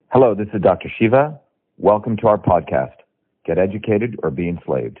Hello, this is Dr. Shiva. Welcome to our podcast, Get Educated or Be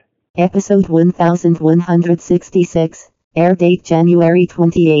Enslaved. Episode 1166, air date January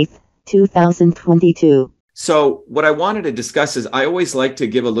 28th, 2022. So what I wanted to discuss is I always like to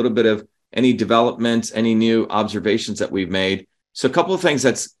give a little bit of any developments, any new observations that we've made. So a couple of things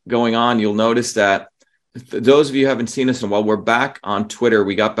that's going on. You'll notice that those of you who haven't seen us in a while, we're back on Twitter.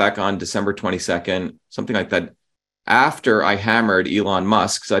 We got back on December 22nd, something like that, after I hammered Elon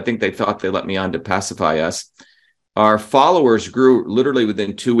Musk. So I think they thought they let me on to pacify us. Our followers grew literally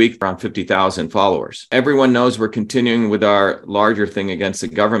within 2 weeks, around 50,000 followers. Everyone knows we're continuing with our larger thing against the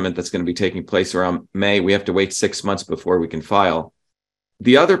government that's going to be taking place around May. We have to wait 6 months before we can file.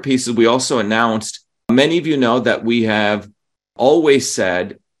 The other piece is we also announced, many of you know that we have always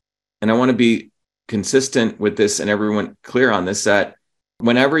said, and I want to be consistent with this and everyone clear on this, that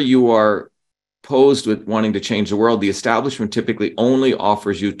whenever you are posed with wanting to change the world, the establishment typically only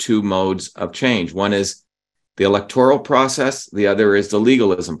offers you two modes of change. One is the electoral process. The other is the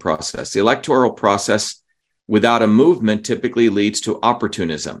legalism process. The electoral process without a movement typically leads to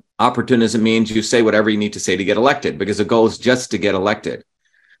opportunism. Opportunism means you say whatever you need to say to get elected because the goal is just to get elected.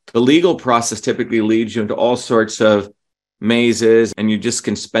 The legal process typically leads you into all sorts of mazes, and you just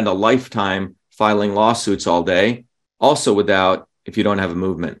can spend a lifetime filing lawsuits all day, also if you don't have a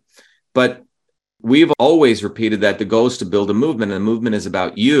movement. But we've always repeated that the goal is to build a movement, and the movement is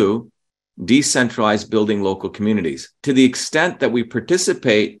about you, decentralized, building local communities. To the extent that we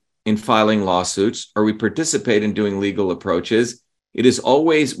participate in filing lawsuits or we participate in doing legal approaches, it is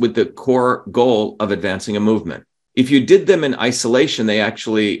always with the core goal of advancing a movement. If you did them in isolation, they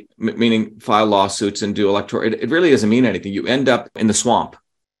actually, meaning file lawsuits and do electoral, it really doesn't mean anything. You end up in the swamp.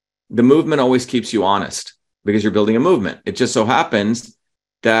 The movement always keeps you honest because you're building a movement. It just so happens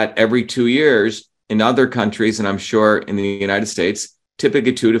that every 2 years in other countries, and I'm sure in the United States,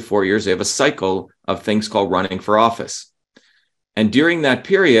 typically 2 to 4 years, they have a cycle of things called running for office. And during that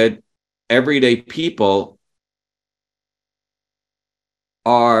period, everyday people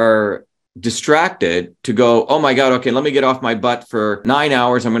are distracted to go, oh my God, okay, let me get off my butt for 9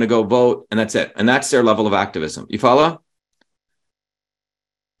 hours. I'm going to go vote. And that's it. And that's their level of activism. You follow?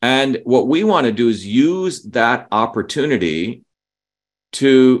 And what we want to do is use that opportunity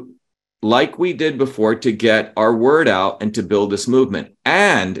to, like we did before, to get our word out and to build this movement.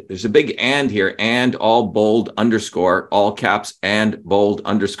 And there's a big and here, and all bold underscore, all caps and bold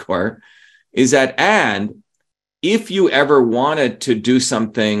underscore, is that and if you ever wanted to do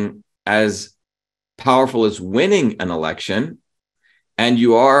something as powerful as winning an election, and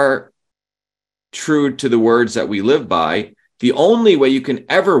you are true to the words that we live by, the only way you can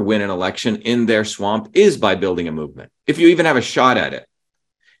ever win an election in their swamp is by building a movement, if you even have a shot at it.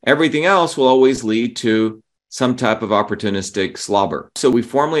 Everything else will always lead to some type of opportunistic slobber. So we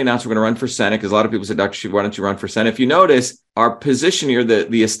formally announced we're going to run for Senate because a lot of people said, Dr. Shiva, why don't you run for Senate? If you notice, our position here,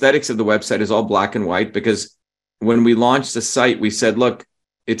 the aesthetics of the website is all black and white because when we launched the site, we said, look,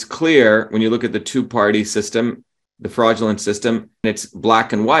 it's clear when you look at the two-party system, the fraudulent system, and it's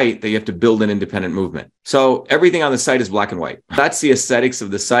black and white, that you have to build an independent movement. So everything on the site is black and white. That's the aesthetics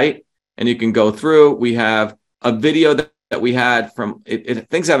of the site. And you can go through. We have a video that we had from it.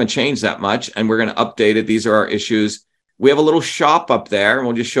 Things haven't changed that much, and we're going to update it. These are our issues. We have a little shop up there, and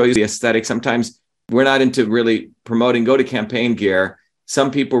we'll just show you the aesthetic. Sometimes we're not into really promoting. Go to Campaign Gear. Some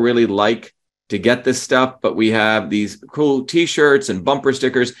people really like to get this stuff, but we have these cool t-shirts and bumper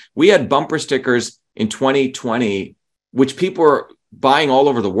stickers. We had bumper stickers in 2020, which people are buying all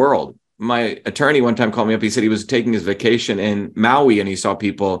over the world. My attorney one time called me up. He said he was taking his vacation in Maui and he saw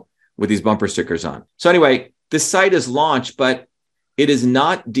people with these bumper stickers on. So anyway, this site is launched, but it is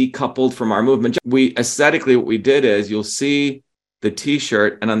not decoupled from our movement. We aesthetically, what we did is you'll see the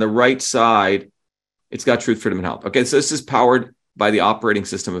t-shirt, and on the right side, it's got Truth, Freedom, and Health. Okay, so this is powered by the operating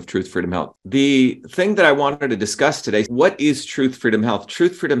system of Truth, Freedom, Health. The thing that I wanted to discuss today, what is Truth, Freedom, Health?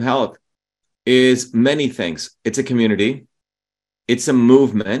 Truth, Freedom, Health is many things. It's a community, it's a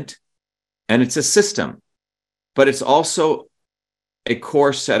movement, and it's a system. But it's also a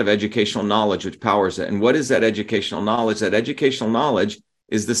core set of educational knowledge which powers it. And what is that educational knowledge? That educational knowledge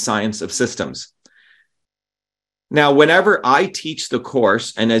is the science of systems. Now, whenever I teach the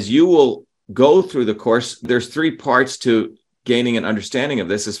course, and as you will go through the course, there's 3 parts to gaining an understanding of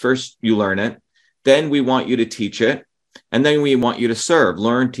this. Is first, you learn it. Then we want you to teach it. And then we want you to serve,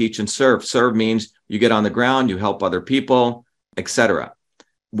 learn, teach, and serve. Serve means you get on the ground, you help other people, etc.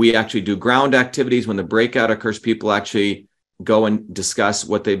 We actually do ground activities. When the breakout occurs, people actually go and discuss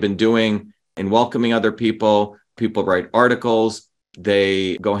what they've been doing in welcoming other people. People write articles.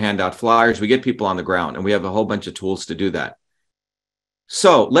 They go hand out flyers. We get people on the ground, and we have a whole bunch of tools to do that.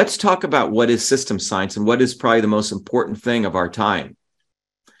 So let's talk about what is system science and what is probably the most important thing of our time.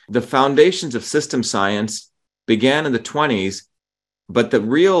 The foundations of system science began in the 20s, but the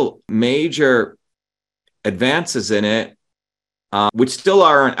real major advances in it, which still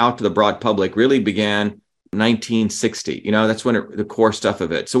aren't out to the broad public, really began 1960. That's when the core stuff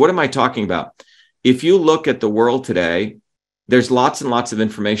of it. So what am I talking about? If you look at the world today, there's lots and lots of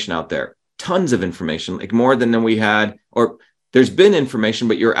information out there, tons of information, like more than we had, or there's been information,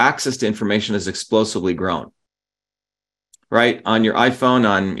 but your access to information has explosively grown, right? On your iPhone,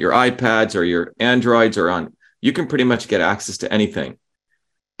 on your iPads or your Androids you can pretty much get access to anything.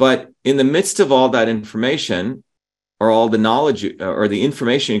 But in the midst of all that information, or all the knowledge or the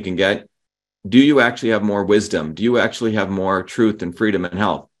information you can get, do you actually have more wisdom? Do you actually have more truth and freedom and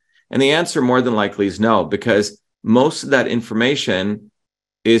health? And the answer more than likely is no, because most of that information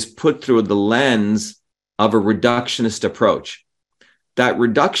is put through the lens of a reductionist approach. That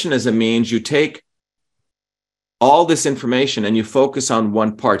reductionism means you take all this information and you focus on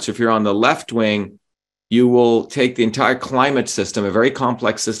one part. So if you're on the left wing, you will take the entire climate system, a very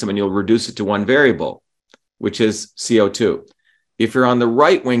complex system, and you'll reduce it to one variable, which is CO2. If you're on the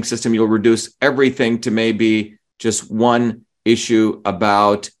right wing system, you'll reduce everything to maybe just one issue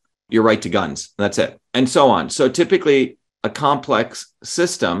about your right to guns. That's it. And so on. So typically a complex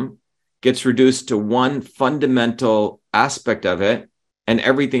system gets reduced to one fundamental aspect of it, and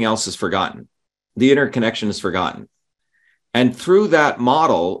everything else is forgotten. The interconnection is forgotten. And through that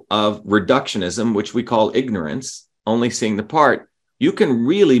model of reductionism, which we call ignorance, only seeing the part, you can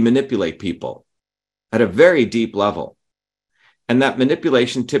really manipulate people at a very deep level. And that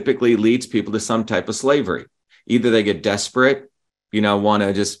manipulation typically leads people to some type of slavery. Either they get desperate, want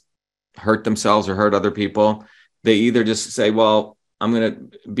to just hurt themselves or hurt other people. They either just say, well, I'm going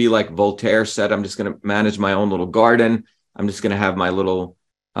to be like Voltaire said, I'm just going to manage my own little garden. I'm just going to have my little,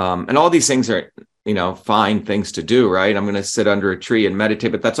 and all these things are, fine things to do, right? I'm going to sit under a tree and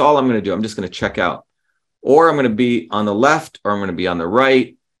meditate, but that's all I'm going to do. I'm just going to check out. Or I'm going to be on the left, or I'm going to be on the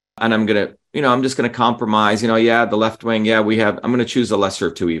right. And I'm going to, I'm just going to compromise, the left wing. I'm going to choose the lesser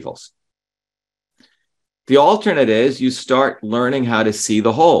of two evils. The alternate is you start learning how to see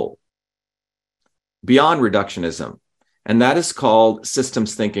the whole beyond reductionism. And that is called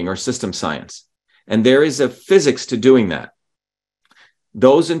systems thinking or system science. And there is a physics to doing that.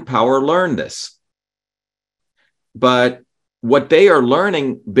 Those in power learn this. But what they are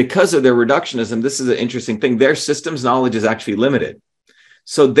learning because of their reductionism, this is an interesting thing, their systems knowledge is actually limited.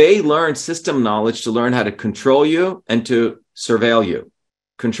 So they learn system knowledge to learn how to control you and to surveil you,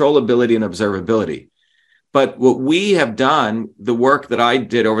 controllability and observability. But what we have done, the work that I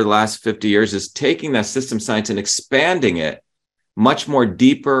did over the last 50 years, is taking that system science and expanding it much more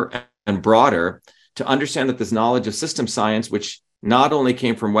deeper and broader to understand that this knowledge of system science, which not only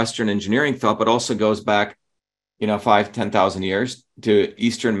came from Western engineering thought, but also goes back 5,000-10,000 years to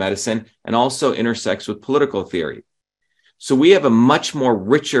Eastern medicine, and also intersects with political theory. So we have a much more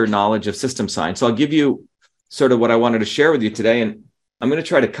richer knowledge of system science. So I'll give you sort of what I wanted to share with you today. And I'm going to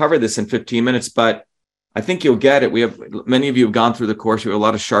try to cover this in 15 minutes, but I think you'll get it. Many of you have gone through the course. We have a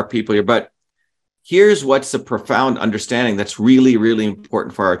lot of sharp people here, but here's what's a profound understanding that's really, really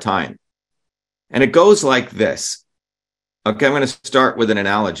important for our time. And it goes like this. Okay, I'm going to start with an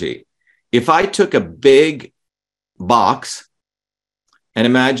analogy. If I took a big box and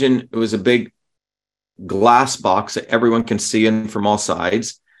imagine it was a big glass box that everyone can see in from all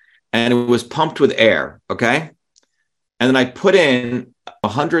sides, and it was pumped with air, okay? And then I put in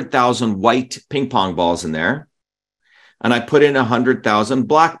 100,000 white ping pong balls in there, and I put in 100,000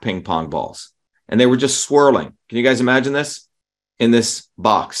 black ping pong balls, and they were just swirling. Can you guys imagine this in this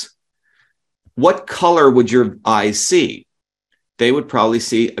box? What color would your eyes see? They would probably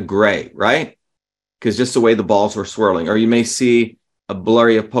see a gray, right? Because just the way the balls were swirling. Or you may see a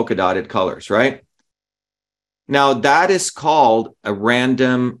blurry of polka dotted colors, right? Now, that is called a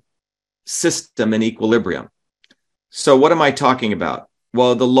random system in equilibrium. So what am I talking about?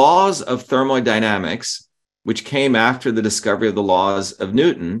 Well, the laws of thermodynamics, which came after the discovery of the laws of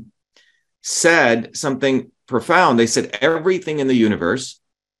Newton, said something profound. They said everything in the universe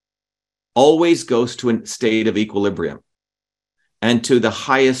always goes to a state of equilibrium and to the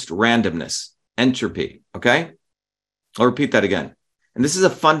highest randomness, entropy, okay? I'll repeat that again. And this is a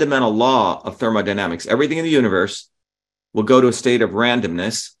fundamental law of thermodynamics. Everything in the universe will go to a state of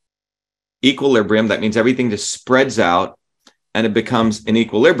randomness, equilibrium. That means everything just spreads out and it becomes an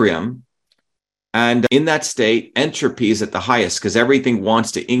equilibrium. And in that state, entropy is at the highest because everything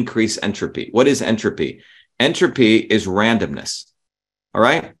wants to increase entropy. What is entropy? Entropy is randomness. All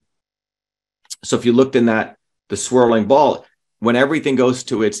right. So if you looked in the swirling ball, when everything goes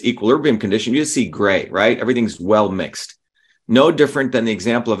to its equilibrium condition, you just see gray, right? Everything's well mixed. No different than the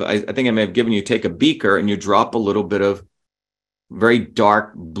example of, I think I may have given you, take a beaker and you drop a little bit of very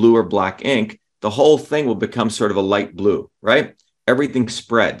dark blue or black ink, the whole thing will become sort of a light blue, right? Everything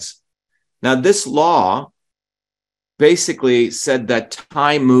spreads. Now, this law basically said that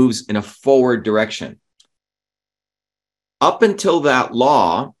time moves in a forward direction. Up until that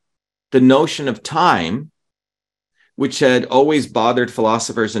law, the notion of time, which had always bothered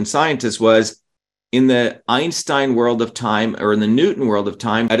philosophers and scientists, was in the Einstein world of time or in the Newton world of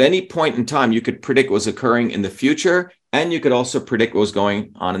time, at any point in time, you could predict what was occurring in the future, and you could also predict what was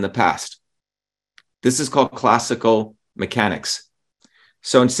going on in the past. This is called classical mechanics.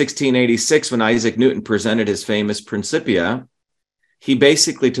 So in 1686, when Isaac Newton presented his famous Principia, he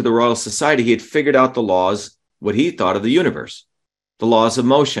basically, to the Royal Society, he had figured out the laws, what he thought of the universe, the laws of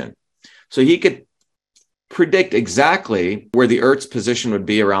motion. So he could predict exactly where the Earth's position would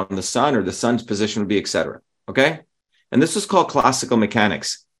be around the sun, or the sun's position would be, etc. Okay? And this was called classical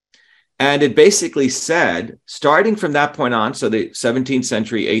mechanics. And it basically said, starting from that point on, so the 17th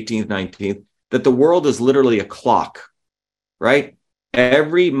century, 18th, 19th, that the world is literally a clock, right?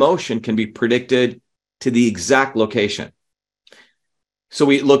 Every motion can be predicted to the exact location. So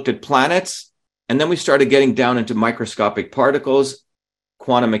we looked at planets, and then we started getting down into microscopic particles,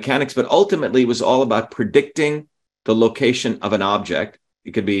 quantum mechanics, but ultimately it was all about predicting the location of an object.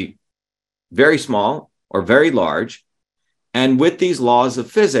 It could be very small or very large. And with these laws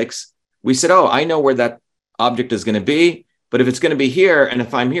of physics, we said, oh, I know where that object is going to be, but if it's going to be here, and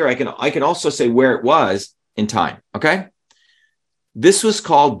if I'm here, I can also say where it was in time, okay? This was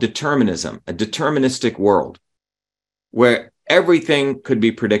called determinism, a deterministic world, where everything could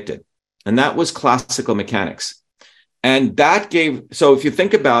be predicted. And that was classical mechanics. And that gave, so if you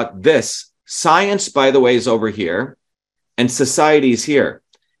think about this, science, by the way, is over here, and society is here.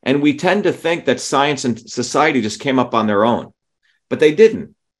 And we tend to think that science and society just came up on their own, but they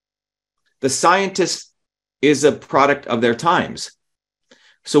didn't. The scientist is a product of their times.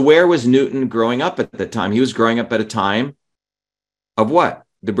 So where was Newton growing up at the time? He was growing up at a time of what?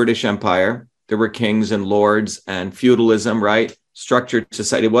 The British Empire. There were kings and lords and feudalism, right? Structured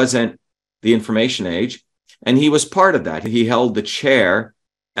society. It wasn't the information age. And he was part of that. He held the chair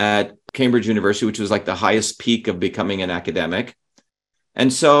at Cambridge University, which was like the highest peak of becoming an academic.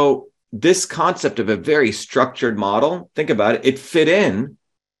 And so this concept of a very structured model, think about it, it fit in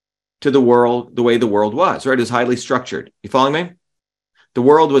to the world, the way the world was, right? It was highly structured. You following me? The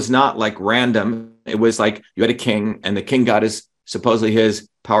world was not like random. It was like you had a king, and the king got supposedly his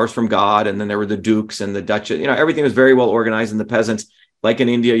powers from God. And then there were the dukes and the duchess, everything was very well organized, and the peasants, like in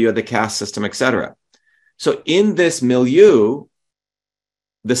India, you had the caste system, etc. So in this milieu,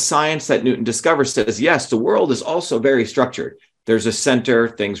 the science that Newton discovers says, yes, the world is also very structured. There's a center,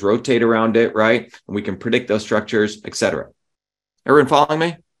 things rotate around it, right? And we can predict those structures, etc. Everyone following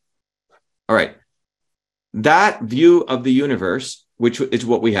me? All right. That view of the universe, which is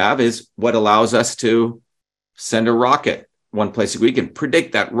what we have, is what allows us to send a rocket one place. We can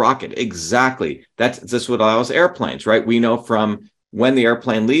predict that rocket exactly. That's what allows airplanes, right? We know from when the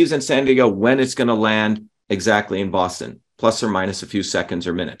airplane leaves in San Diego, when it's going to land exactly in Boston, plus or minus a few seconds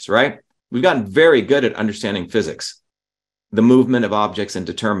or minutes, right? We've gotten very good at understanding physics, the movement of objects and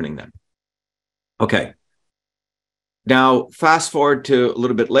determining them. Okay. Now, fast forward to a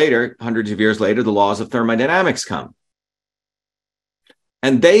little bit later, hundreds of years later, the laws of thermodynamics come.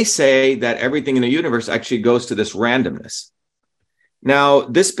 And they say that everything in the universe actually goes to this randomness. Now,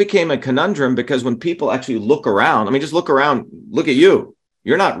 this became a conundrum because when people actually look around, just look around, look at you.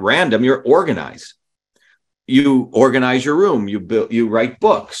 You're not random, you're organized. You organize your room, you write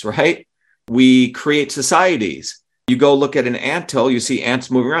books, right? We create societies. You go look at an anthill, you see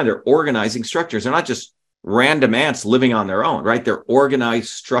ants moving around. They're organizing structures. They're not just random ants living on their own, right? They're organized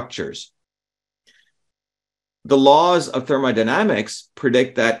structures. The laws of thermodynamics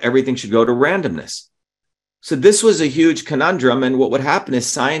predict that everything should go to randomness. So this was a huge conundrum. And what would happen is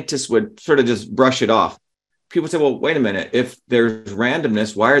scientists would sort of just brush it off. People say, well, wait a minute. If there's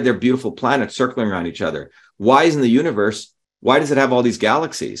randomness, why are there beautiful planets circling around each other? Why isn't the universe, why does it have all these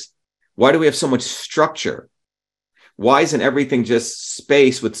galaxies? Why do we have so much structure? Why isn't everything just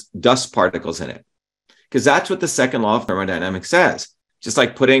space with dust particles in it? Because that's what the second law of thermodynamics says. Just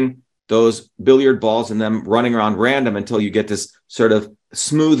like putting those billiard balls and them running around random until you get this sort of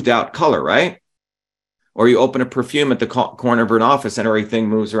smoothed out color, right? Or you open a perfume at the corner of an office and everything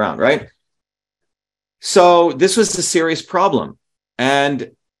moves around, right? So this was a serious problem.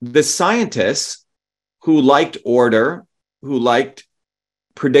 And the scientists who liked order, who liked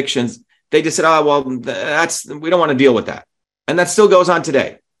predictions, they just said, oh, well, we don't want to deal with that. And that still goes on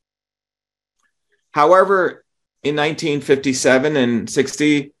today. However, in 1957 and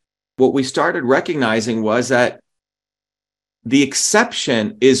 60, what we started recognizing was that the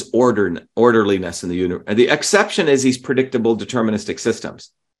exception is orderliness in the universe. The exception is these predictable deterministic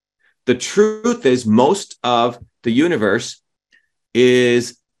systems. The truth is most of the universe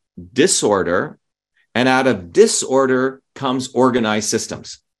is disorder, and out of disorder comes organized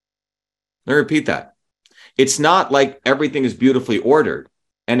systems. Let me repeat that. It's not like everything is beautifully ordered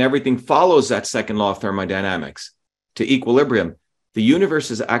and everything follows that second law of thermodynamics to equilibrium. The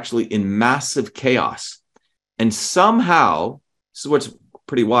universe is actually in massive chaos. And somehow, this is what's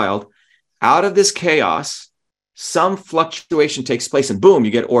pretty wild, out of this chaos, some fluctuation takes place and boom,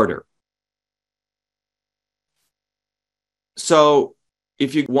 you get order. So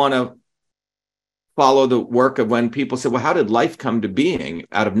if you want to follow the work of when people say, well, how did life come to being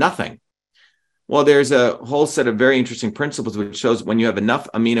out of nothing? Well, there's a whole set of very interesting principles which shows when you have enough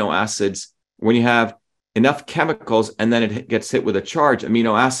amino acids, when you have enough chemicals, and then it gets hit with a charge,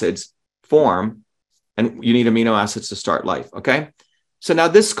 amino acids form, and you need amino acids to start life, okay? So now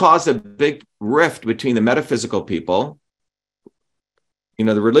this caused a big rift between the metaphysical people,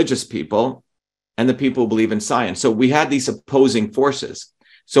 the religious people, and the people who believe in science. So we had these opposing forces.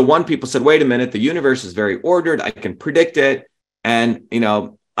 So one people said, wait a minute, the universe is very ordered. I can predict it. And,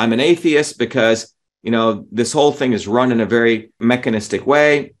 I'm an atheist because, this whole thing is run in a very mechanistic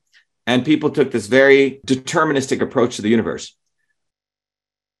way. And people took this very deterministic approach to the universe.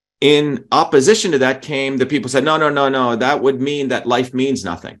 In opposition to that came the people said, no, that would mean that life means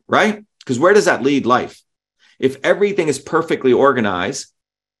nothing, right? Because where does that lead life? If everything is perfectly organized,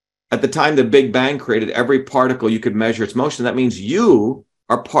 at the time the Big Bang created every particle you could measure its motion, that means you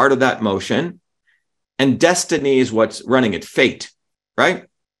are part of that motion, and destiny is what's running it, fate, right?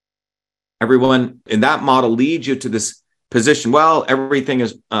 Everyone in that model leads you to this position. Well, everything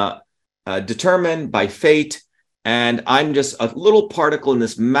is determined by fate, and I'm just a little particle in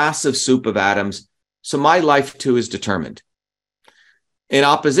this massive soup of atoms, so my life too is determined. In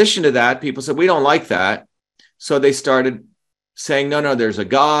opposition to that, people said, we don't like that. So they started saying, no, there's a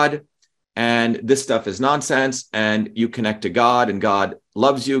God, and this stuff is nonsense, and you connect to God, and God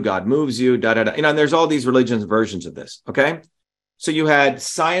loves you, God moves you, and there's all these religions versions of this, okay? So you had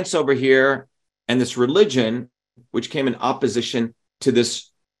science over here, and this religion, which came in opposition to this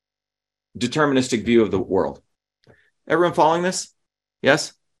deterministic view of the world. Everyone following this?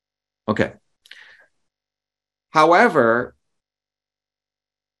 Yes? Okay. However,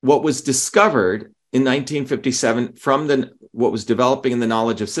 what was discovered in 1957 from what was developing in the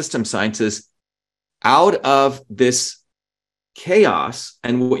knowledge of system sciences, out of this chaos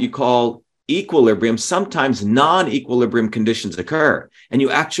and what you call equilibrium, sometimes non-equilibrium conditions occur, and you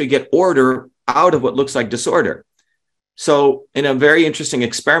actually get order out of what looks like disorder. So in a very interesting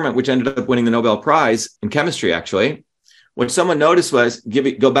experiment, which ended up winning the Nobel Prize in chemistry, actually, what someone noticed was,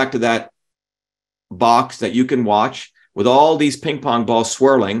 go back to that box that you can watch with all these ping pong balls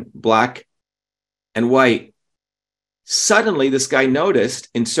swirling, black and white. Suddenly, this guy noticed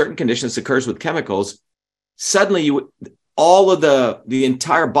in certain conditions, occurs with chemicals, suddenly all of the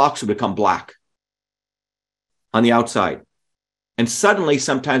entire box would become black on the outside. And suddenly,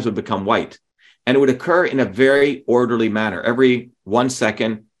 sometimes would become white. And it would occur in a very orderly manner. Every 1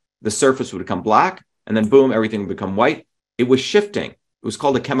 second, the surface would become black, and then boom, everything would become white. It was shifting. It was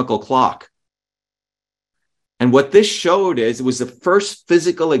called a chemical clock. And what this showed is it was the first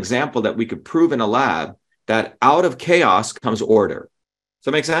physical example that we could prove in a lab that out of chaos comes order. Does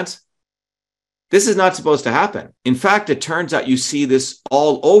that make sense? This is not supposed to happen. In fact, it turns out you see this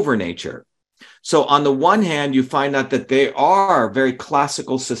all over nature. So on the one hand, you find out that they are very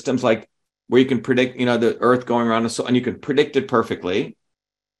classical systems, like where you can predict, the Earth going around the sun, and you can predict it perfectly.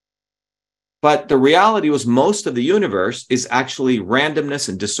 But the reality was most of the universe is actually randomness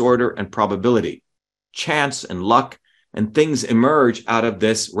and disorder and probability, chance and luck, and things emerge out of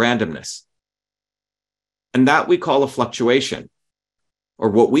this randomness. And that we call a fluctuation, or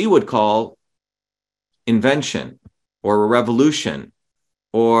what we would call invention or a revolution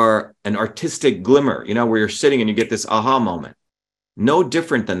or an artistic glimmer, where you're sitting and you get this aha moment. No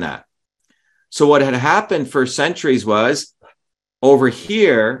different than that. So what had happened for centuries was over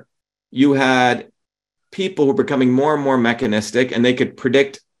here, you had people who were becoming more and more mechanistic, and they could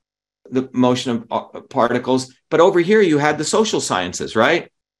predict the motion of particles. But over here, you had the social sciences,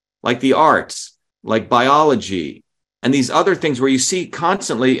 right? Like the arts, like biology, and these other things where you see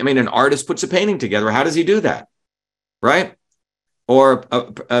constantly, an artist puts a painting together. How does he do that? Right? Or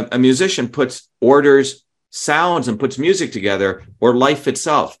a musician orders sounds and puts music together, or life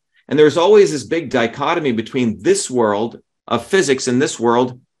itself. And there's always this big dichotomy between this world of physics in this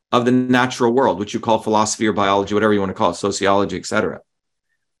world of the natural world, which you call philosophy or biology, whatever you want to call it, sociology, etc.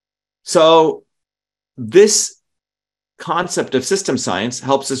 So this concept of system science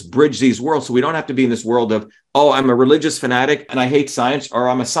helps us bridge these worlds, so we don't have to be in this world of, oh, I'm a religious fanatic and I hate science, or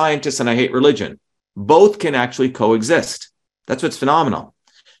I'm a scientist and I hate religion. Both can actually coexist. That's what's phenomenal.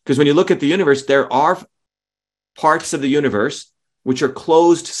 Because when you look at the universe, there are parts of the universe which are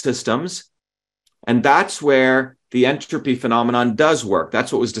closed systems, and that's where the entropy phenomenon does work.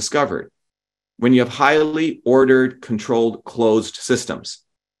 That's what was discovered. When you have highly ordered, controlled, closed systems,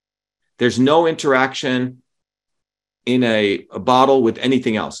 there's no interaction in a bottle with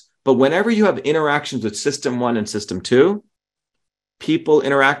anything else. But whenever you have interactions with system 1 and system 2, people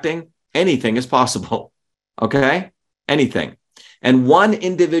interacting, anything is possible. Okay? Anything. And one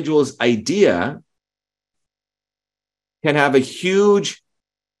individual's idea can have a huge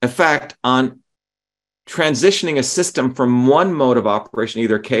effect on transitioning a system from one mode of operation,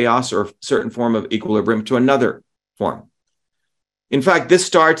 either chaos or a certain form of equilibrium, to another form. In fact, this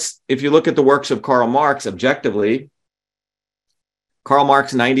starts, if you look at the works of Karl Marx objectively, Karl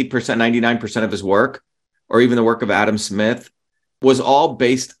Marx, 90%, 99% of his work, or even the work of Adam Smith, was all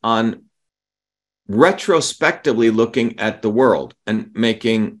based on retrospectively looking at the world and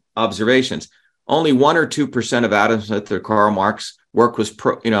making observations. Only 1 or 2% of Adam Smith or Karl Marx work was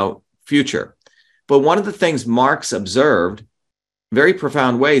future. But one of the things Marx observed, very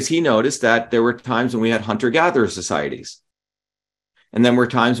profound ways, he noticed that there were times when we had hunter-gatherer societies. And then were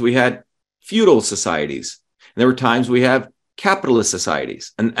times we had feudal societies. And there were times we have capitalist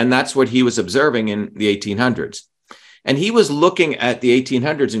societies. And that's what he was observing in the 1800s. And he was looking at the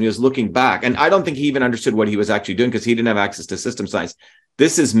 1800s and he was looking back. And I don't think he even understood what he was actually doing because he didn't have access to system science.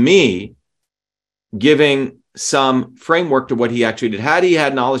 This is me giving some framework to what he actually did. Had he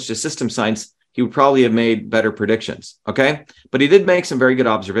had knowledge to system science, he would probably have made better predictions. Okay. But he did make some very good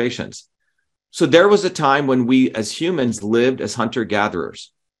observations. So there was a time when we as humans lived as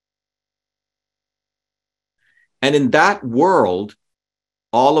hunter-gatherers. And in that world,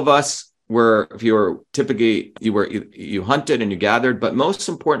 all of us were, if you were typically, you hunted and you gathered, but most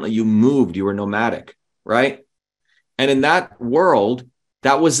importantly, you moved, you were nomadic, right? And in that world,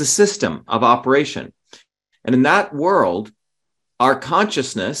 that was the system of operation. And in that world, our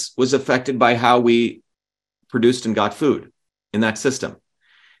consciousness was affected by how we produced and got food in that system.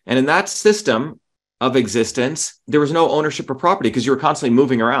 And in that system of existence, there was no ownership of property because you were constantly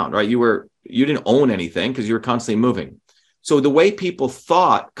moving around, right? You didn't own anything because you were constantly moving. So the way people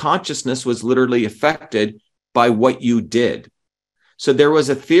thought, consciousness was literally affected by what you did. So there was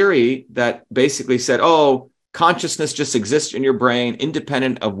a theory that basically said, oh, consciousness just exists in your brain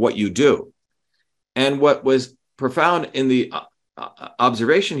independent of what you do. And what was profound in the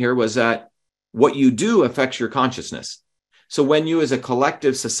observation here was that what you do affects your consciousness. So when you as a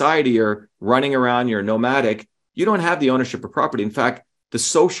collective society are running around, you're nomadic, you don't have the ownership of property. In fact, the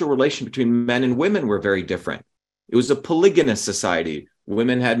social relation between men and women were very different. It was a polygynous society.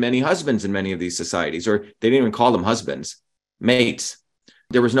 Women had many husbands in many of these societies, or they didn't even call them husbands, mates.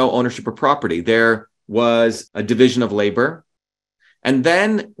 There was no ownership of property. There was a division of labor. And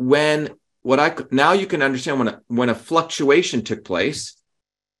then now you can understand when a fluctuation took place.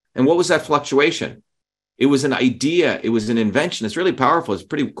 And what was that fluctuation? It was an idea. It was an invention. It's really powerful. It's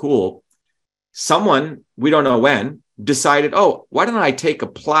pretty cool. Someone, we don't know when, decided, oh, why don't I take a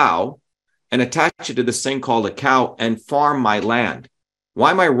plow and attach it to this thing called a cow and farm my land?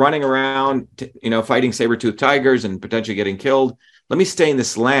 Why am I running around, fighting saber-toothed tigers and potentially getting killed? Let me stay in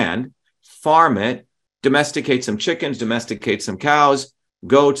this land, farm it, domesticate some chickens, domesticate some cows,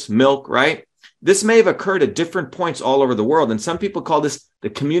 goats, milk, right? This may have occurred at different points all over the world. And some people call this the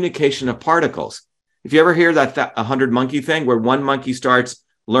communication of particles. If you ever hear that 100 monkey thing where one monkey starts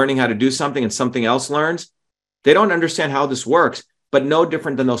learning how to do something and something else learns, they don't understand how this works, but no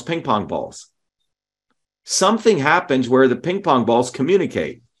different than those ping pong balls. Something happens where the ping pong balls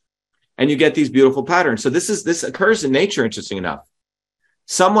communicate and you get these beautiful patterns. So this occurs in nature, interesting enough.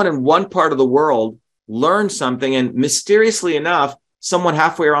 Someone in one part of the world learns something and mysteriously enough, someone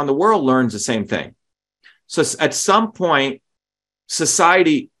halfway around the world learns the same thing. So at some point,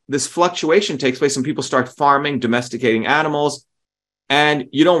 society, this fluctuation takes place and people start farming, domesticating animals, and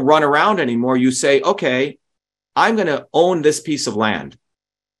you don't run around anymore. You say, okay, I'm going to own this piece of land.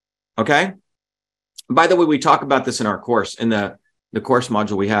 Okay. By the way, we talk about this in our course, in the course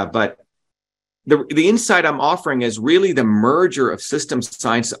module we have, but the insight I'm offering is really the merger of systems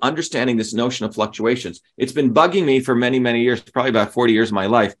science, understanding this notion of fluctuations. It's been bugging me for many, many years, probably about 40 years of my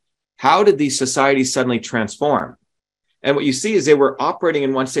life. How did these societies suddenly transform? And what you see is they were operating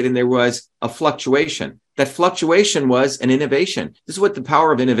in one state and there was a fluctuation. That fluctuation was an innovation. This is what the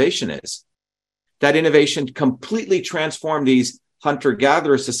power of innovation is. That innovation completely transformed these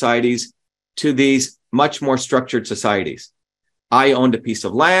hunter-gatherer societies to these much more structured societies. I owned a piece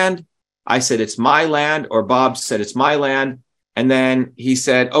of land. I said, it's my land, or Bob said, it's my land. And then he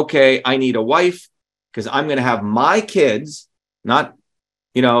said, okay, I need a wife because I'm going to have my kids, not,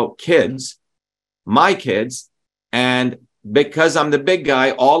 kids, my kids. And because I'm the big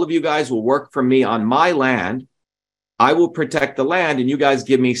guy, all of you guys will work for me on my land. I will protect the land and you guys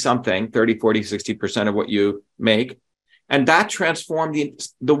give me something, 30, 40, 60% of what you make. And that transformed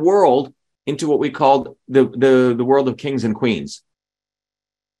the world into what we called the world of kings and queens.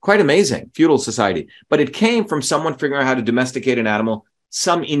 Quite amazing, feudal society. But it came from someone figuring out how to domesticate an animal,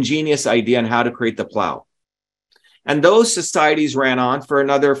 some ingenious idea on how to create the plow. And those societies ran on for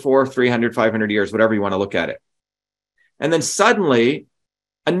another 400, 300, 500 years, whatever you want to look at it. And then suddenly,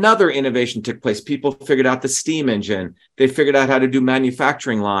 another innovation took place. People figured out the steam engine. They figured out how to do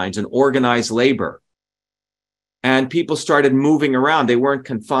manufacturing lines and organize labor. And people started moving around. They weren't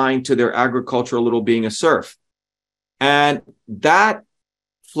confined to their agricultural little being a serf. And that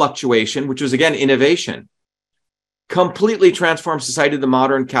fluctuation, which was, again, innovation, completely transformed society to the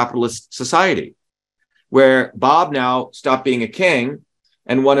modern capitalist society, where Bob now stopped being a king,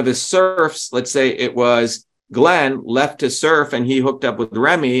 and one of his serfs, let's say it was Glenn, left to serf and he hooked up with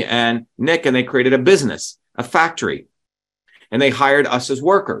Remy and Nick, and they created a business, a factory, and they hired us as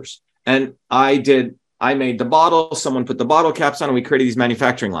workers. And I made the bottle, someone put the bottle caps on, and we created these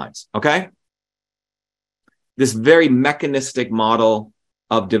manufacturing lines. Okay. This very mechanistic model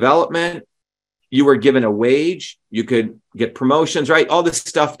of development. You were given a wage, you could get promotions, right? All this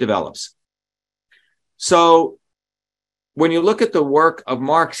stuff develops. So when you look at the work of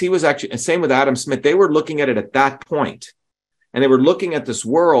Marx, he was actually, and same with Adam Smith, they were looking at it at that point. And they were looking at this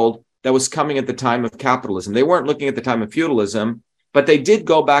world that was coming at the time of capitalism. They weren't looking at the time of feudalism, but they did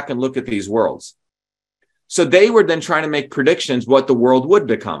go back and look at these worlds. So they were then trying to make predictions what the world would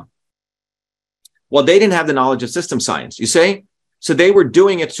become. Well, they didn't have the knowledge of system science, you see? So they were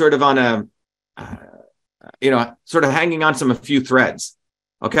doing it sort of on sort of hanging on a few threads,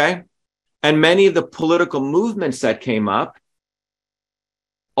 okay? And many of the political movements that came up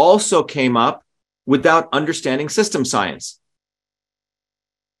also came up without understanding system science.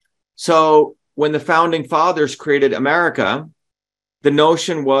 So when the founding fathers created America, the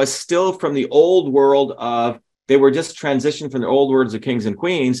notion was still from the old world of, they were just transitioned from the old worlds of kings and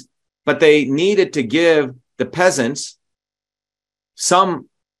queens, but they needed to give the peasants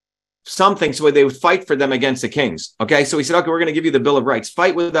something so they would fight for them against the kings. Okay, so we said, okay, we're going to give you the Bill of Rights.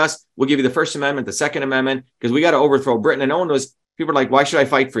 Fight with us. We'll give you the First Amendment, the Second Amendment, because we got to overthrow Britain. And no one was, people are like, why should I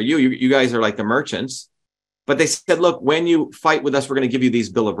fight for you? You guys are like the merchants. But they said, look, when you fight with us, we're going to give you these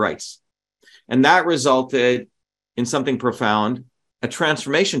Bill of Rights. And that resulted in something profound. A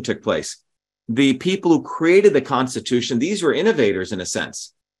transformation took place. The people who created the Constitution, these were innovators in a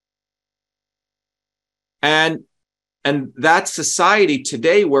sense. And that society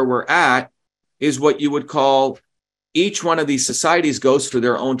today where we're at is what you would call, each one of these societies goes through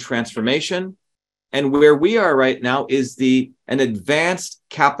their own transformation. And where we are right now is an advanced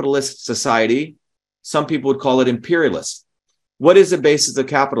capitalist society. Some people would call it imperialist. What is the basis of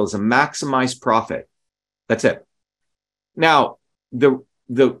capitalism? Maximize profit. That's it. Now, the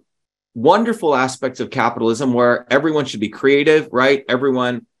wonderful aspects of capitalism where everyone should be creative, right?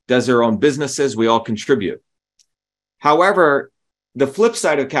 Everyone does their own businesses. We all contribute. However, the flip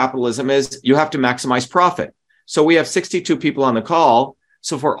side of capitalism is you have to maximize profit. So we have 62 people on the call.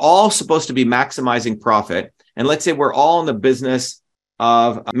 So if we're all supposed to be maximizing profit, and let's say we're all in the business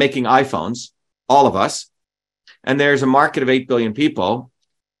of making iPhones, all of us, and there's a market of 8 billion people,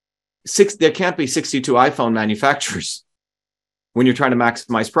 there can't be 62 iPhone manufacturers when you're trying to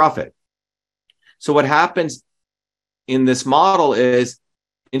maximize profit. So what happens in this model is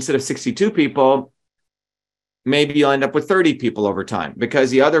instead of 62 people, maybe you'll end up with 30 people over time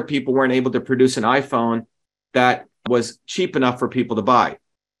because the other people weren't able to produce an iPhone that was cheap enough for people to buy.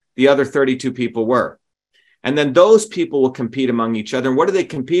 The other 32 people were. And then those people will compete among each other. And what are they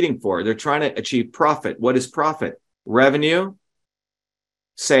competing for? They're trying to achieve profit. What is profit? Revenue,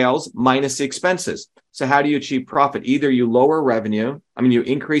 sales minus the expenses. So how do you achieve profit? Either you lower revenue, you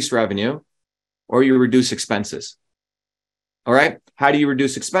increase revenue, or you reduce expenses. All right. How do you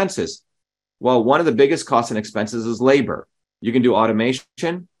reduce expenses? Well, one of the biggest costs and expenses is labor. You can do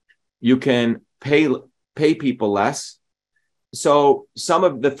automation. You can pay people less. So some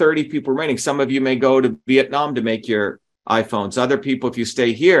of the 30 people remaining, some of you may go to Vietnam to make your iPhones. Other people, if you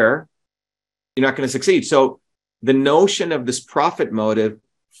stay here, you're not going to succeed. So the notion of this profit motive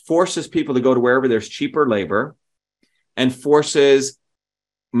forces people to go to wherever there's cheaper labor and forces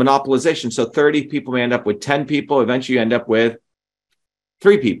monopolization. So 30 people may end up with 10 people. Eventually you end up with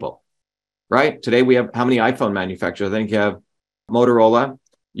 3 people, right? Today we have how many iPhone manufacturers? I think you have Motorola,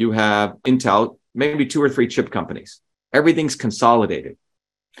 you have Intel, maybe 2 or 3 chip companies. Everything's consolidated.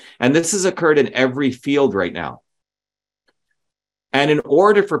 And this has occurred in every field right now. And in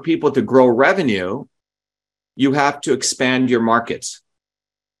order for people to grow revenue, you have to expand your markets.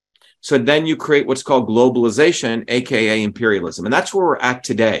 So then you create what's called globalization, aka imperialism. And that's where we're at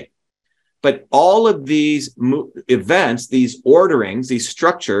today. But all of these events, these orderings, these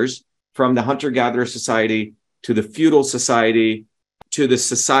structures, from the hunter-gatherer society to the feudal society to the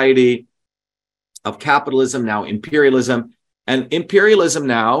society of capitalism, now imperialism. And imperialism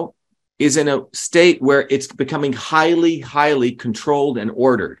now is in a state where it's becoming highly, highly controlled and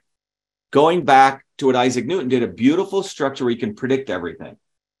ordered. Going back to what Isaac Newton did, a beautiful structure where you can predict everything.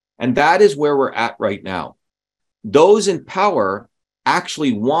 And that is where we're at right now. Those in power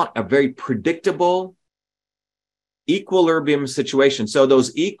actually want a very predictable equilibrium situation. So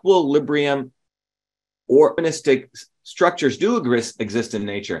those equilibrium organistic structures do exist in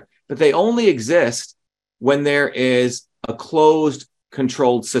nature, but they only exist when there is a closed,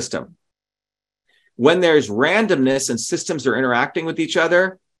 controlled system. When there's randomness and systems are interacting with each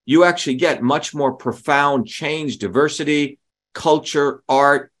other, you actually get much more profound change, diversity, culture,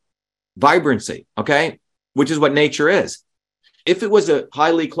 art, vibrancy, okay? Which is what nature is. If it was a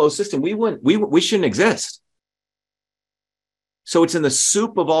highly closed system, we shouldn't exist. So it's in the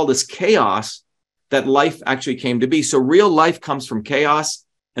soup of all this chaos that life actually came to be. So real life comes from chaos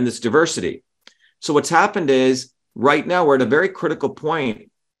and this diversity. So what's happened is right now we're at a very critical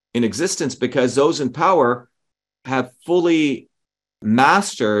point in existence because those in power have fully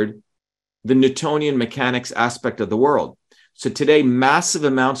mastered the Newtonian mechanics aspect of the world. So today, massive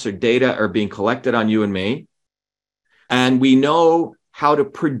amounts of data are being collected on you and me. And we know how to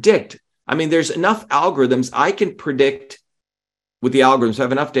predict. I mean, there's enough algorithms. I can predict with the algorithms. I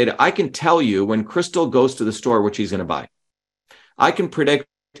have enough data. I can tell you when Crystal goes to the store, what she's going to buy. I can predict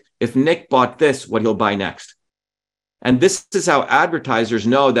if Nick bought this, what he'll buy next. And this is how advertisers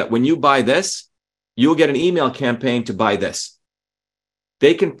know that when you buy this, you'll get an email campaign to buy this.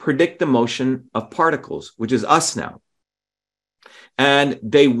 They can predict the motion of particles, which is us now. And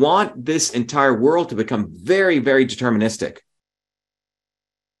they want this entire world to become very, very deterministic,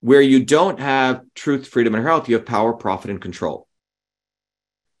 where you don't have truth, freedom, and health. You have power, profit, and control.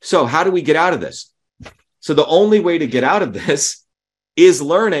 So how do we get out of this? So the only way to get out of this is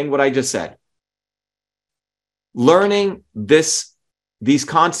learning what I just said. Learning these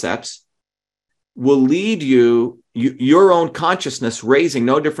concepts will lead your own consciousness raising,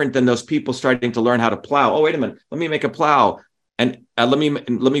 no different than those people starting to learn how to plow. Oh, wait a minute, let me make a plow. And let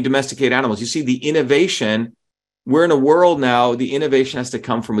me domesticate animals. You see, the innovation, we're in a world now, the innovation has to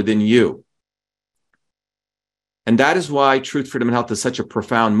come from within you. And that is why Truth, Freedom, and Health is such a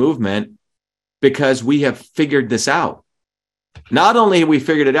profound movement, because we have figured this out. Not only have we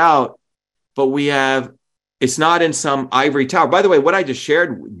figured it out, but it's not in some ivory tower. By the way, what I just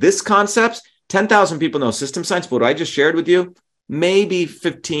shared, this concepts, 10,000 people know system science, but what I just shared with you, maybe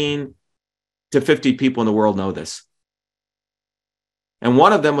 15 to 50 people in the world know this. And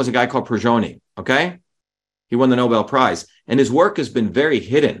one of them was a guy called Prigogine, okay? He won the Nobel Prize. And his work has been very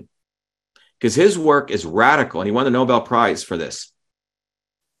hidden because his work is radical, and he won the Nobel Prize for this.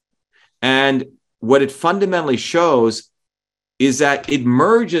 And what it fundamentally shows is that it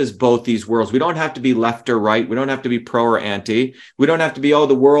merges both these worlds. We don't have to be left or right. We don't have to be pro or anti. We don't have to be,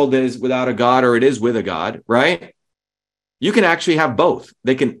 the world is without a God or it is with a God, right? You can actually have both.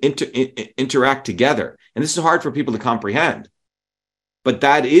 They can interact together. And this is hard for people to comprehend. But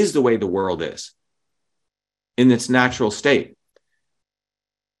that is the way the world is in its natural state.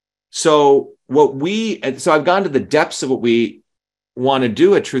 So I've gone to the depths of what we want to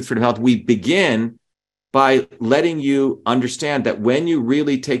do at Truth, Freedom, Health. We begin by letting you understand that when you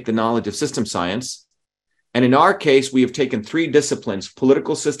really take the knowledge of system science, and in our case, we have taken 3 disciplines: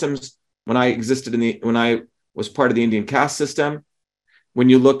 political systems, when I was part of the Indian caste system. When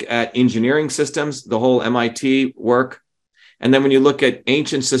you look at engineering systems, the whole MIT work. And then when you look at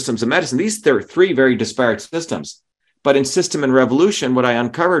ancient systems of medicine, there are 3 very disparate systems. But in System and Revolution, what I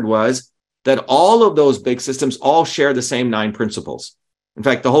uncovered was that all of those big systems all share the same 9 principles. In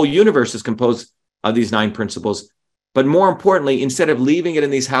fact, the whole universe is composed of these 9 principles. But more importantly, instead of leaving it in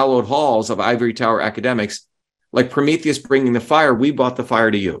these hallowed halls of ivory tower academics, like Prometheus bringing the fire, we brought the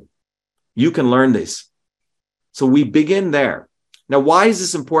fire to you. You can learn this. So we begin there. Now, why is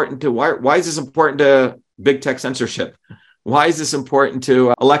this important to big tech censorship? Why is this important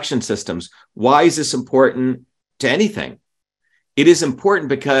to election systems? Why is this important to anything? It is important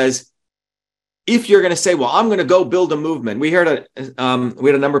because if you're going to say, well, I'm going to go build a movement. We had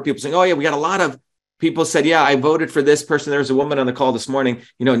a number of people saying, oh yeah, we got a lot of people said, yeah, I voted for this person. There was a woman on the call this morning.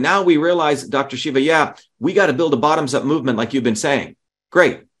 Now we realize, Dr. Shiva, yeah, we got to build a bottoms up movement like you've been saying.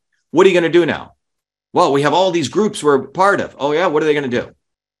 Great. What are you going to do now? Well, we have all these groups we're part of. Oh yeah, what are they going to do?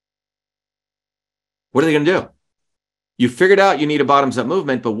 What are they going to do? You figured out you need a bottoms up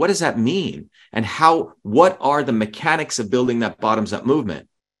movement, but what does that mean? And what are the mechanics of building that bottoms up movement?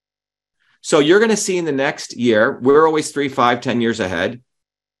 So you're going to see in the next year, we're always 3, 5, 10 years ahead.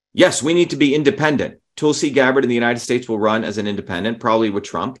 Yes, we need to be independent. Tulsi Gabbard in the United States will run as an independent, probably with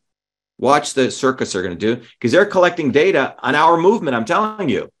Trump. Watch the circus they're going to do because they're collecting data on our movement. I'm telling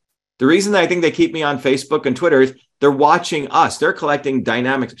you, the reason that I think they keep me on Facebook and Twitter is they're watching us. They're collecting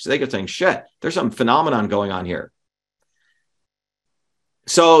dynamics. So they're saying, shit, there's some phenomenon going on here.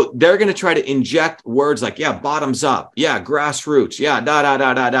 So they're going to try to inject words like, yeah, bottoms up. Yeah, grassroots. Yeah,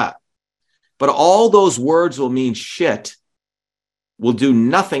 da. But all those words will mean shit, will do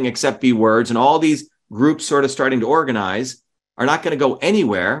nothing except be words. And all these groups sort of starting to organize are not going to go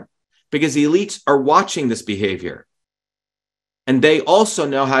anywhere because the elites are watching this behavior. And they also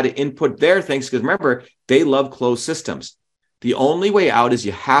know how to input their things because remember, they love closed systems. The only way out is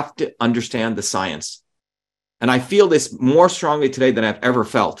you have to understand the science. And I feel this more strongly today than I've ever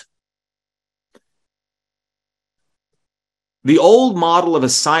felt. The old model of a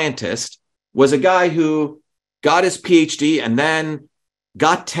scientist was a guy who got his PhD and then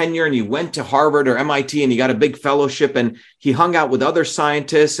got tenure and he went to Harvard or MIT and he got a big fellowship and he hung out with other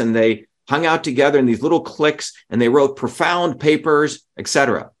scientists and they hung out together in these little cliques and they wrote profound papers,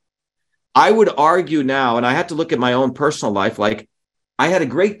 etc. I would argue now, and I had to look at my own personal life, like I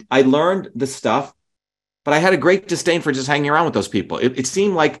learned the stuff, but I had a great disdain for just hanging around with those people. It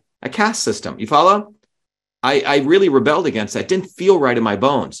seemed like a caste system. You follow? I really rebelled against that. It didn't feel right in my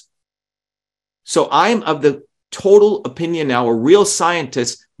bones. So I'm of the total opinion now, a real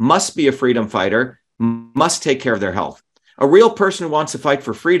scientist must be a freedom fighter, must take care of their health. A real person who wants to fight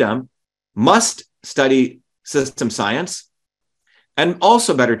for freedom must study system science and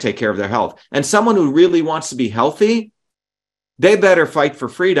also better take care of their health. And someone who really wants to be healthy, they better fight for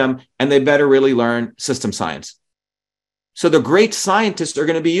freedom and they better really learn system science. So the great scientists are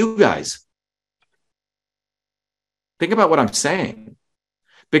going to be you guys. Think about what I'm saying.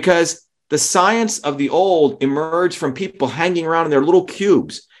 Because the science of the old emerged from people hanging around in their little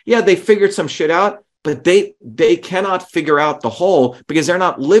cubes. Yeah, they figured some shit out, but they cannot figure out the whole because they're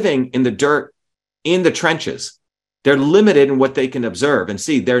not living in the dirt, in the trenches. They're limited in what they can observe and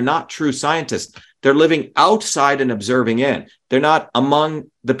see. They're not true scientists. They're living outside and observing in. They're not among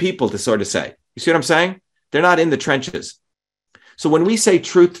the people, to sort of say. You see what I'm saying? They're not in the trenches. So when we say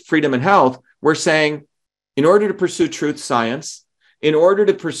truth, freedom, and health, we're saying in order to pursue truth, science, in order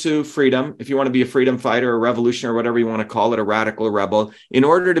to pursue freedom, if you want to be a freedom fighter, a revolutionary, or whatever you want to call it, a radical, a rebel, in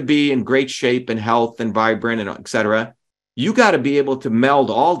order to be in great shape and health and vibrant and et cetera, you got to be able to meld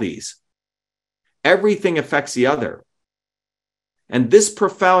all these. Everything affects the other. And this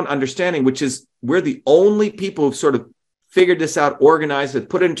profound understanding, which is we're the only people who've sort of figured this out, organized it,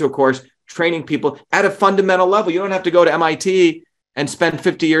 put it into a course, training people at a fundamental level. You don't have to go to MIT and spend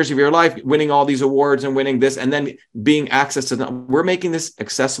 50 years of your life winning all these awards and winning this and then being access to them. We're making this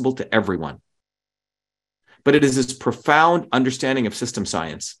accessible to everyone. But it is this profound understanding of system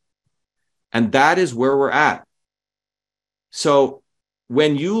science. And that is where we're at. So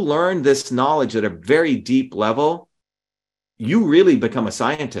when you learn this knowledge at a very deep level, you really become a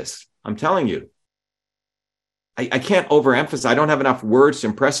scientist. I'm telling you. I can't overemphasize. I don't have enough words to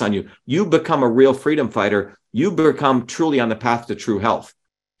impress on you. You become a real freedom fighter. You become truly on the path to true health.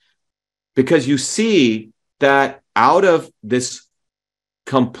 Because you see that out of this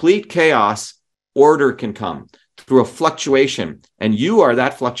complete chaos, order can come through a fluctuation. And you are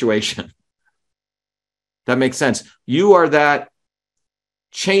that fluctuation. That makes sense. You are that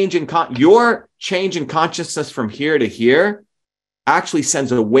change in your change in consciousness from here to here actually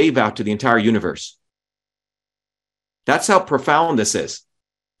sends a wave out to the entire universe. That's how profound this is.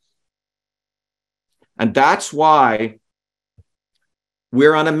 And that's why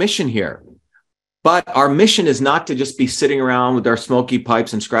we're on a mission here. But our mission is not to just be sitting around with our smoky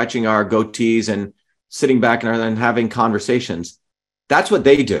pipes and scratching our goatees and sitting back and having conversations. That's what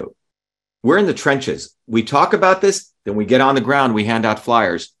they do. We're in the trenches. We talk about this, then we get on the ground, we hand out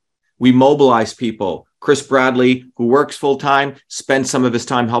flyers. We mobilize people. Chris Bradley, who works full-time, spends some of his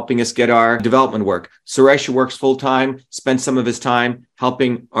time helping us get our development work. Suresh, who works full-time, spends some of his time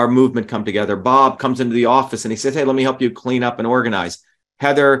helping our movement come together. Bob comes into the office and he says, hey, let me help you clean up and organize.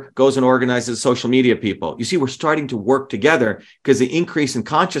 Heather goes and organizes social media people. You see, we're starting to work together because the increase in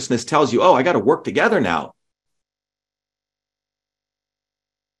consciousness tells you, oh, I got to work together now.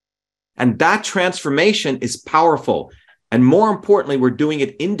 And that transformation is powerful. And more importantly, we're doing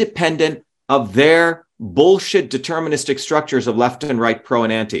it independent of their bullshit deterministic structures of left and right, pro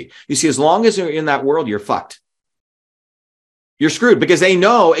and anti. You see, as long as you're in that world, you're fucked. You're screwed because they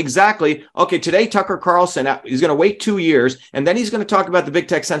know exactly, okay, today Tucker Carlson, he's going to wait 2 years, and then he's going to talk about the big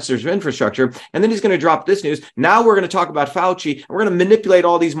tech sensors of infrastructure, and then he's going to drop this news. Now we're going to talk about Fauci, and we're going to manipulate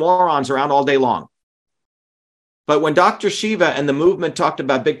all these morons around all day long. But when Dr. Shiva and the movement talked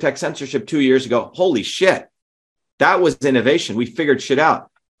about big tech censorship 2 years ago, holy shit, that was innovation. We figured shit out.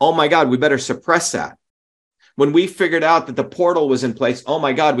 Oh my God, we better suppress that. When we figured out that the portal was in place, oh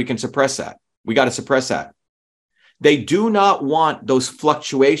my God, we can suppress that. We got to suppress that. They do not want those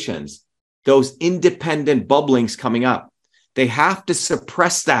fluctuations, those independent bubblings coming up. They have to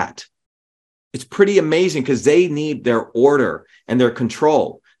suppress that. It's pretty amazing because they need their order and their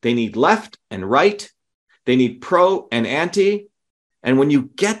control. They need left and right. They need pro and anti. And when you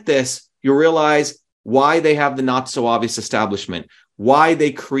get this, you realize why they have the not so obvious establishment, why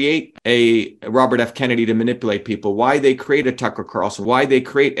they create a Robert F. Kennedy to manipulate people, why they create a Tucker Carlson, why they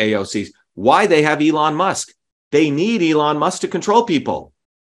create AOCs, why they have Elon Musk. They need Elon Musk to control people.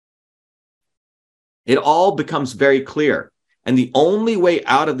 It all becomes very clear. And the only way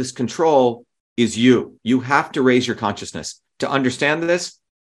out of this control is you. You have to raise your consciousness. To understand this,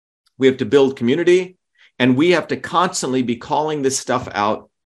 we have to build community, and we have to constantly be calling this stuff out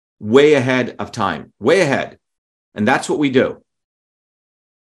way ahead of time, way ahead. And that's what we do.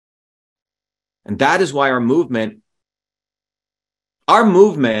 And that is why our movement,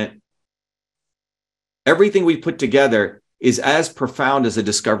 everything we put together is as profound as a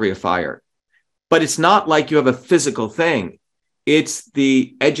discovery of fire. But it's not like you have a physical thing. It's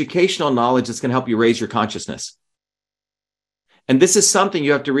the educational knowledge that's going to help you raise your consciousness. And this is something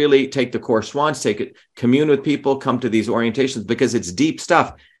you have to really take the course once, take it, commune with people, come to these orientations, because it's deep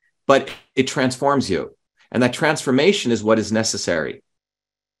stuff, but it transforms you. And that transformation is what is necessary.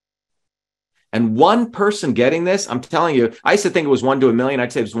 And one person getting this, I'm telling you, I used to think it was 1 to a million.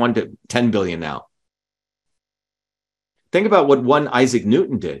 I'd say it was 1 to 10 billion now. Think about what one Isaac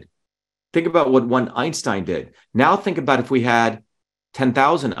Newton did. Think about what one Einstein did. Now think about if we had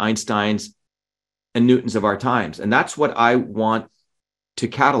 10,000 Einsteins and Newtons of our times. And that's what I want to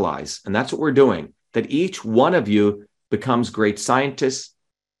catalyze. And that's what we're doing, that each one of you becomes great scientists,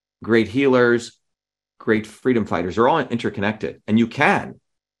 great healers, great freedom fighters. They're all interconnected. And you can,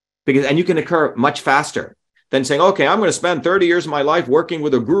 and you can occur much faster than saying, okay, I'm going to spend 30 years of my life working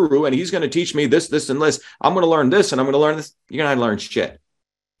with a guru and he's going to teach me this, this, and this. I'm going to learn this and I'm going to learn this. You're going to learn shit.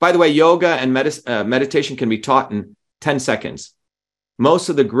 By the way, yoga and meditation can be taught in 10 seconds. Most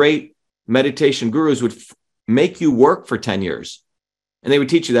of the great meditation gurus would make you work for 10 years and they would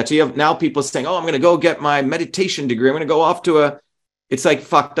teach you that. So you have now people saying, oh, I'm going to go get my meditation degree. I'm going to go off to it's like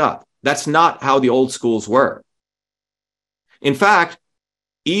fucked up. That's not how the old schools were. In fact,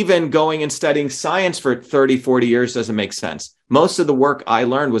 even going and studying science for 30, 40 years doesn't make sense. Most of the work I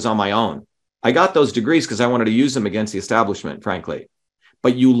learned was on my own. I got those degrees because I wanted to use them against the establishment, frankly.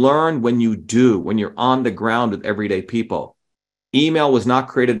 But you learn when you do, when you're on the ground with everyday people. Email was not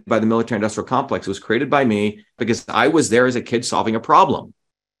created by the military-industrial complex. It was created by me because I was there as a kid solving a problem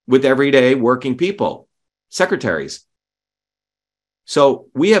with everyday working people, secretaries. So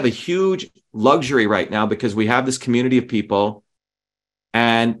we have a huge luxury right now because we have this community of people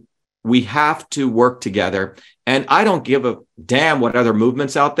and we have to work together. And I don't give a damn what other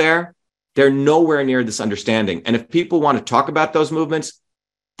movements out there. They're nowhere near this understanding. And if people want to talk about those movements,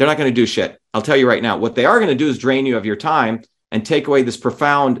 they're not going to do shit. I'll tell you right now, what they are going to do is drain you of your time and take away this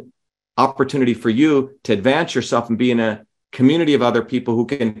profound opportunity for you to advance yourself and be in a community of other people who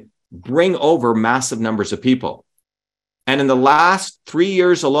can bring over massive numbers of people. And in the last 3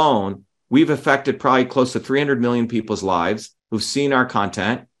 years alone, we've affected probably close to 300 million people's lives who've seen our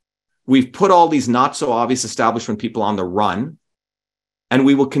content. We've put all these not so obvious establishment people on the run, and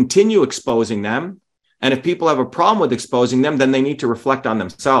we will continue exposing them. And if people have a problem with exposing them, then they need to reflect on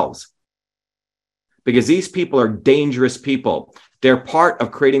themselves. Because these people are dangerous people. They're part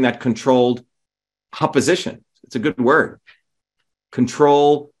of creating that controlled opposition. It's a good word.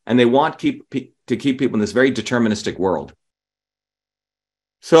 Control, and they want to keep people in this very deterministic world.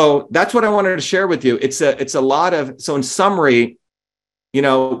 So that's what I wanted to share with you. It's a lot of, so in summary,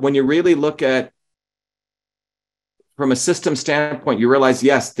 when you really look at from a system standpoint, you realize,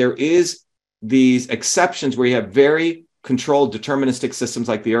 yes, there is these exceptions where you have very controlled deterministic systems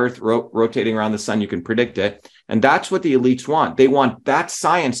like the Earth rotating around the sun. You can predict it. And that's what the elites want. They want that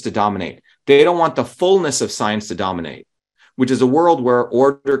science to dominate. They don't want the fullness of science to dominate, which is a world where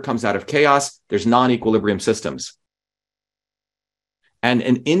order comes out of chaos. There's non-equilibrium systems. And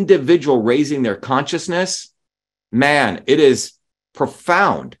an individual raising their consciousness, man, it is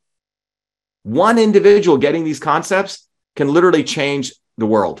profound. One individual getting these concepts can literally change the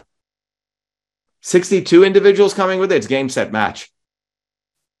world. 62 individuals coming with it, it's game, set, match.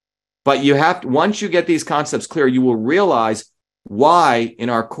 But you have to, once you get these concepts clear, you will realize why in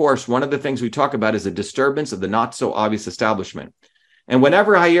our course, one of the things we talk about is a disturbance of the not so obvious establishment. And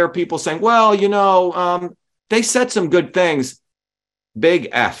whenever I hear people saying, well, they said some good things, big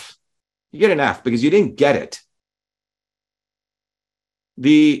F. You get an F because you didn't get it.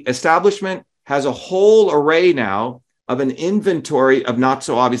 The establishment has a whole array now of an inventory of not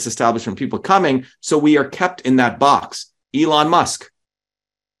so obvious establishment people coming. So we are kept in that box. Elon Musk.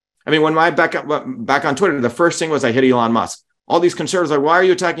 I mean, when I back on Twitter, the first thing was I hit Elon Musk. All these conservatives are like, why are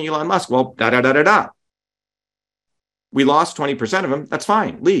you attacking Elon Musk? Well, We lost 20% of them. That's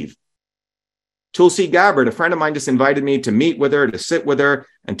fine. Leave. Tulsi Gabbard, a friend of mine, just invited me to meet with her, to sit with her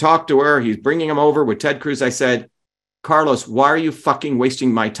and talk to her. He's bringing him over with Ted Cruz. I said, Carlos, why are you fucking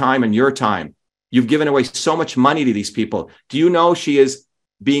wasting my time and your time? You've given away so much money to these people. Do you know she is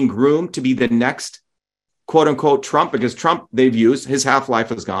being groomed to be the next quote unquote Trump? Because Trump, they've used, his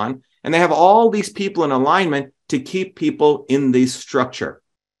half-life is gone. And they have all these people in alignment to keep people in this structure.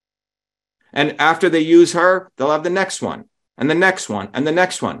 And after they use her, they'll have the next one and the next one and the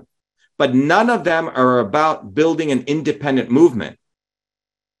next one. But none of them are about building an independent movement.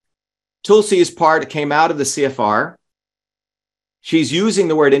 Tulsi's came out of the CFR. She's using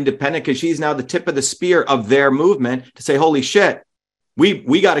the word independent because she's now the tip of the spear of their movement to say, holy shit,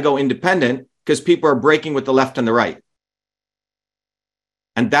 we got to go independent because people are breaking with the left and the right.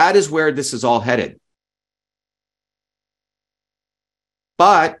 And that is where this is all headed.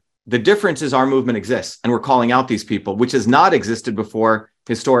 But the difference is our movement exists and we're calling out these people, which has not existed before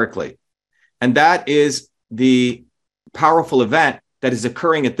historically. And that is the powerful event that is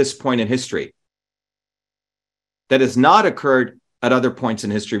occurring at this point in history that has not occurred at other points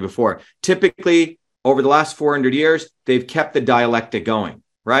in history before. Typically, over the last 400 years, they've kept the dialectic going,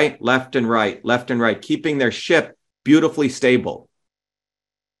 right? Left and right, keeping their ship beautifully stable.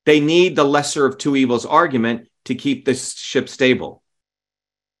 They need the lesser of two evils argument to keep this ship stable.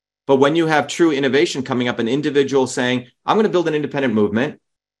 But when you have true innovation coming up, an individual saying, I'm going to build an independent movement,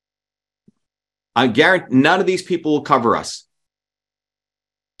 I guarantee none of these people will cover us.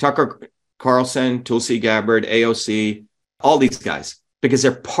 Tucker Carlson, Tulsi Gabbard, AOC, all these guys, because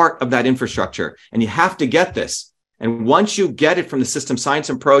they're part of that infrastructure. And you have to get this. And once you get it from the system science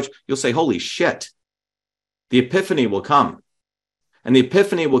approach, you'll say, holy shit, the epiphany will come. And the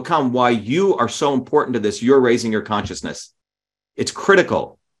epiphany will come why you are so important to this. You're raising your consciousness. It's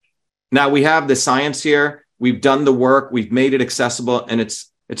critical. Now we have the science here. We've done the work. We've made it accessible. And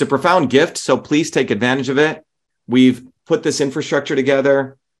it's a profound gift. So please take advantage of it. We've put this infrastructure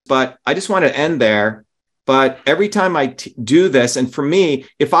together. But I just want to end there. But every time I do this, and for me,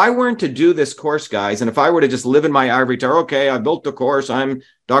 if I weren't to do this course, guys, and if I were to just live in my ivory tower, okay, I built the course, I'm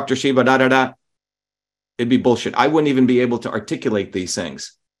Dr. Shiva, it'd be bullshit. I wouldn't even be able to articulate these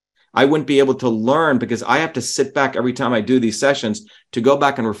things. I wouldn't be able to learn because I have to sit back every time I do these sessions to go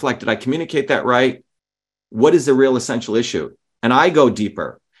back and reflect. Did I communicate that right? What is the real essential issue? And I go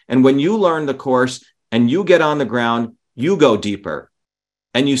deeper. And when you learn the course and you get on the ground, you go deeper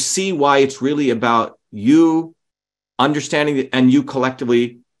and you see why it's really about you understanding and you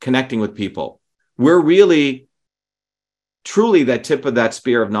collectively connecting with people. We're really, truly that tip of that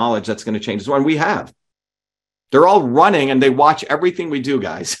spear of knowledge that's going to change this one. We have. They're all running and they watch everything we do,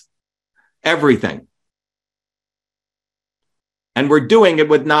 guys. Everything. And we're doing it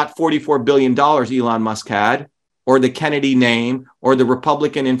with not $44 billion Elon Musk had, or the Kennedy name, or the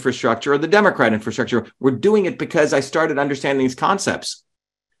Republican infrastructure, or the Democrat infrastructure. We're doing it because I started understanding these concepts.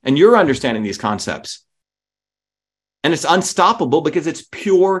 And you're understanding these concepts. And it's unstoppable because it's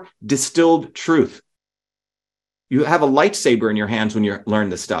pure distilled truth. You have a lightsaber in your hands when you learn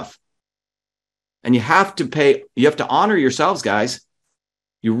this stuff. And you have to honor yourselves, guys.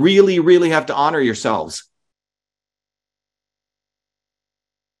 You really, really have to honor yourselves.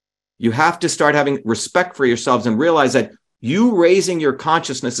 You have to start having respect for yourselves and realize that you raising your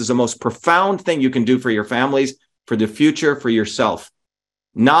consciousness is the most profound thing you can do for your families, for the future, for yourself.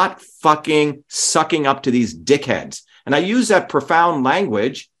 Not fucking sucking up to these dickheads. And I use that profound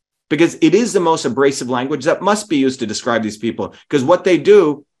language because it is the most abrasive language that must be used to describe these people, because what they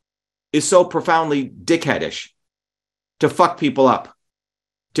do is so profoundly dickheadish, to fuck people up,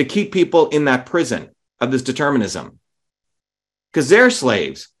 to keep people in that prison of this determinism, because they're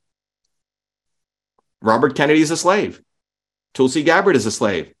slaves. Robert Kennedy is a slave. Tulsi Gabbard is a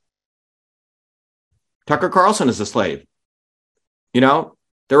slave. Tucker Carlson is a slave. You know,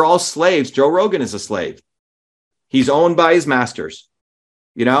 they're all slaves. Joe Rogan is a slave. He's owned by his masters,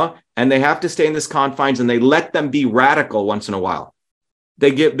 you know, and they have to stay in this confines, and they let them be radical once in a while.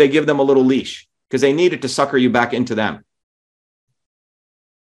 They give them a little leash because they need it to sucker you back into them.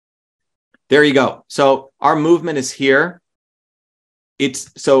 There you go. So our movement is here.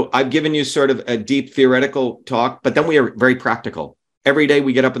 So I've given you sort of a deep theoretical talk, but then we are very practical. Every day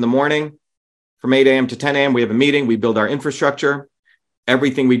we get up in the morning from 8 a.m. to 10 a.m. We have a meeting. We build our infrastructure.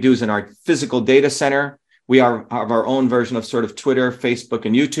 Everything we do is in our physical data center. We have our own version of sort of Twitter, Facebook,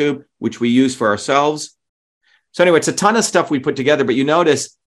 and YouTube, which we use for ourselves. So anyway, it's a ton of stuff we put together, but you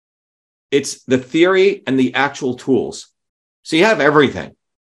notice it's the theory and the actual tools. So you have everything.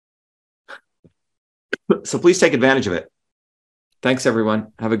 So please take advantage of it. Thanks,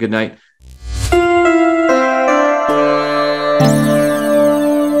 everyone. Have a good night.